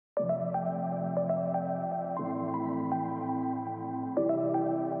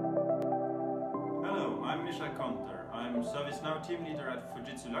Michel Conter. I'm ServiceNow Team Leader at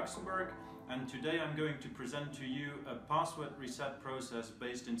Fujitsu Luxembourg, and today I'm going to present to you a password reset process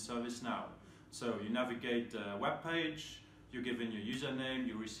based in ServiceNow. So you navigate the web page, you give in your username,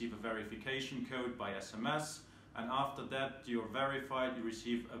 you receive a verification code by SMS, and after that you're verified, you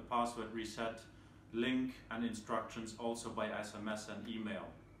receive a password reset link and instructions also by SMS and email.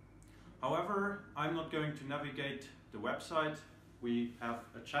 However, I'm not going to navigate the website. We have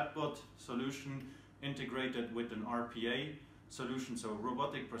a chatbot solution integrated with an RPA solution, so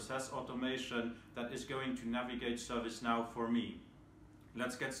Robotic Process Automation, that is going to navigate ServiceNow for me.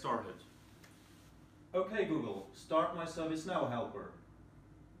 Let's get started. Okay Google, start my ServiceNow helper.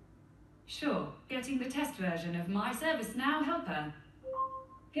 Sure, getting the test version of my ServiceNow helper.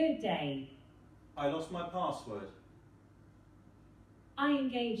 Good day. I lost my password. I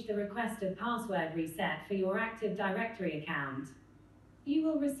engaged the requested password reset for your Active Directory account. You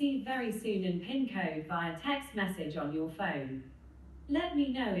will receive very soon a PIN code via text message on your phone. Let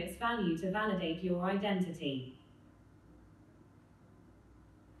me know its value to validate your identity.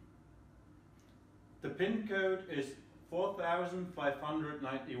 The PIN code is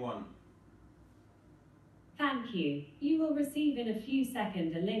 4591. Thank you. You will receive in a few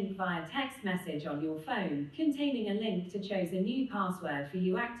seconds a link via text message on your phone containing a link to choose a new password for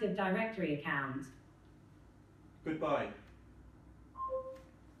your Active Directory account. Goodbye.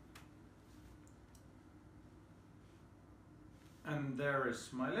 And there is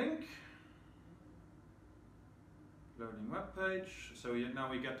my link. Loading web page. So now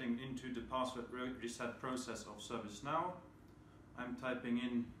we're getting into the password reset process of ServiceNow. I'm typing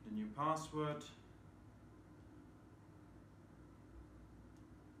in the new password.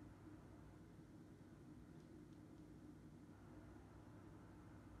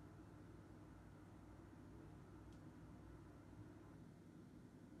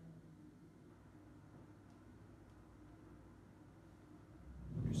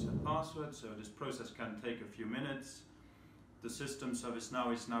 Reset password, so this process can take a few minutes. The system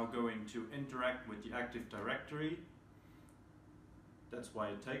ServiceNow is now going to interact with the Active Directory. That's why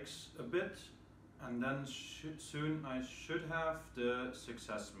it takes a bit. And then soon I should have the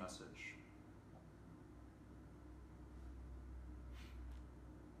success message.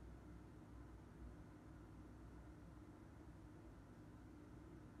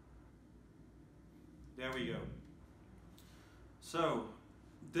 There we go. So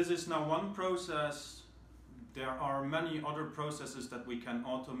this is now one process. There are many other processes that we can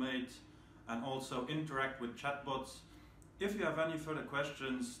automate and also interact with chatbots. If you have any further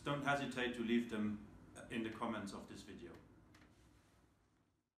questions, don't hesitate to leave them in the comments of this video.